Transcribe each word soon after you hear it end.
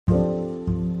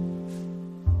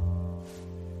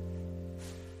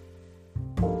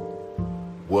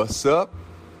What's up?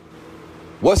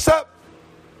 What's up?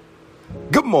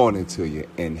 Good morning to you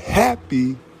and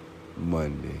happy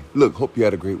Monday. Look, hope you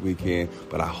had a great weekend,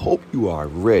 but I hope you are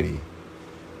ready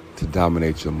to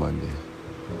dominate your Monday.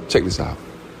 Check this out.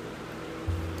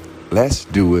 Let's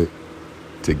do it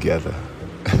together.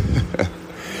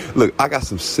 Look, I got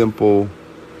some simple,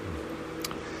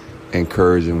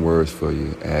 encouraging words for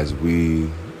you as we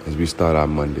start our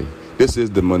Monday. This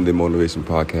is the Monday Motivation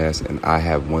Podcast, and I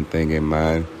have one thing in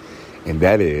mind, and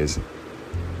that is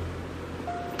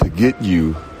to get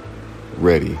you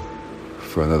ready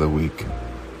for another week.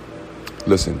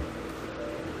 Listen,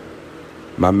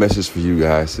 my message for you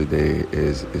guys today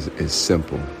is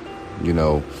simple. You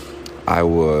know, I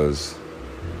was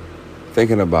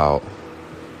thinking about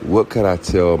what could I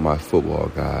tell my football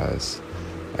guys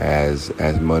as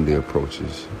Monday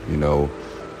approaches. You know,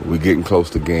 we're getting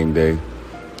close to game day.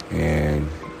 And,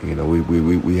 you know,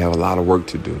 we have a lot of work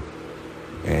to do,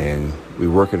 and we're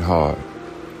working hard.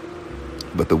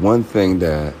 But the one thing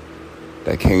that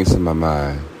came to my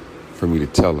mind for me to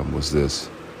tell them was this: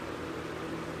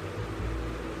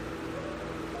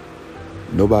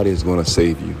 nobody is going to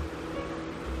save you.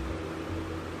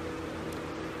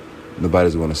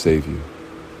 Nobody's going to save you.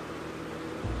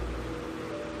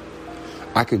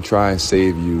 I can try and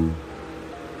save you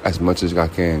as much as I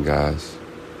can, guys.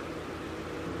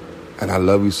 And I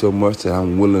love you so much that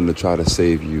I'm willing to try to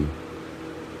save you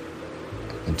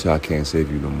until I can't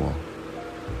save you no more.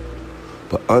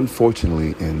 But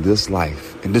unfortunately, in this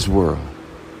life, in this world,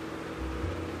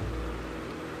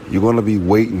 you're going to be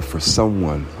waiting for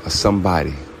someone or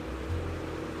somebody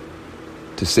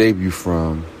to save you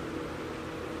from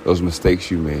those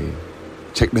mistakes you made.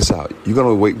 Check this out. You're going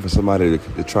to be waiting for somebody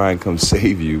to try and come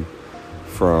save you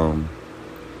from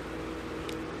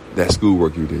that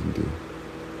schoolwork you didn't do.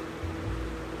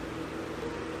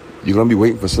 You're going to be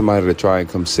waiting for somebody to try and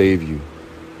come save you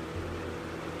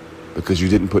because you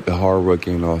didn't put the hard work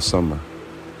in all summer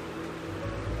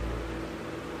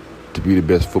to be the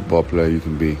best football player you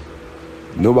can be.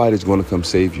 Nobody's going to come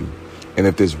save you. And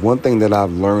if there's one thing that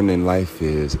I've learned in life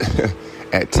is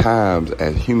at times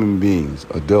as human beings,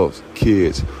 adults,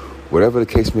 kids, whatever the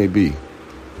case may be,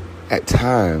 at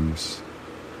times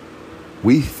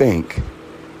we think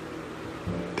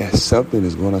that something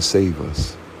is going to save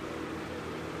us.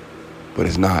 But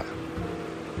it's not.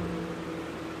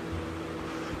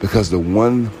 Because the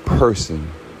one person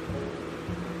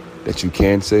that you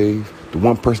can save, the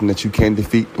one person that you can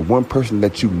defeat, the one person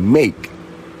that you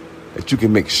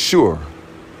can make sure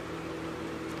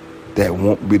that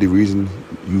won't be the reason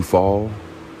you fall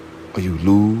or you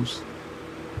lose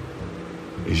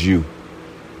is you.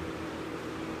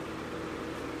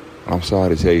 I'm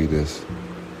sorry to tell you this,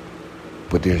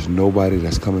 but there's nobody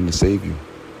that's coming to save you.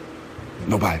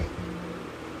 Nobody.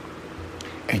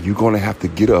 And you're going to have to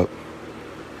get up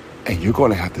and you're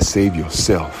going to have to save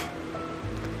yourself.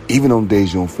 Even on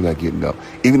days you don't feel like getting up.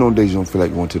 Even on days you don't feel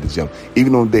like going to the gym.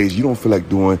 Even on days you don't feel like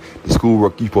doing the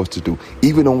schoolwork you're supposed to do.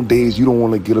 Even on days you don't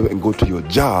want to get up and go to your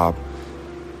job.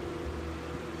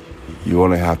 You're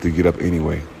going to have to get up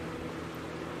anyway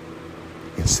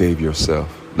and save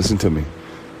yourself. Listen to me.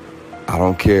 I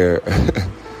don't care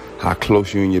how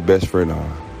close you and your best friend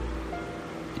are.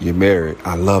 You're married.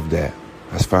 I love that.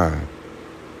 That's fine.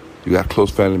 You got a close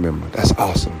family member. That's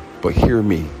awesome. But hear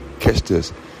me. Catch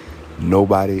this.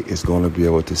 Nobody is going to be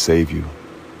able to save you.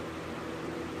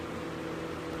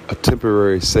 A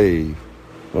temporary save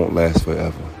won't last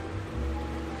forever.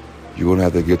 You're going to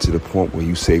have to get to the point where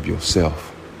you save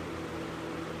yourself.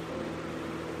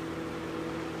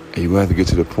 And you're going to have to get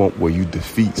to the point where you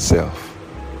defeat self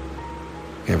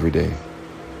every day.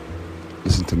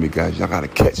 Listen to me, guys. Y'all got to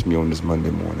catch me on this Monday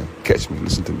morning. Catch me.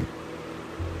 Listen to me.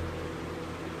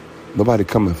 Nobody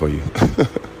coming for you.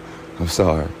 I'm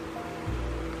sorry.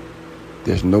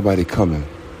 There's nobody coming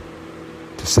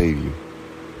to save you.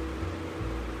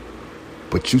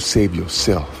 But you save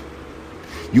yourself.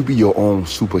 You be your own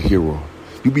superhero.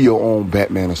 You be your own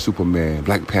Batman or Superman,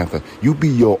 Black Panther. You be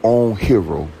your own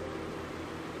hero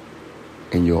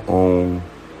in your own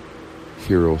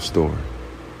hero story.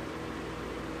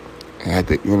 And at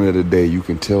the end of the day, you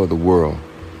can tell the world,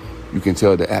 you can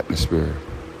tell the atmosphere,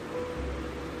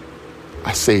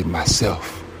 I saved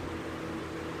myself.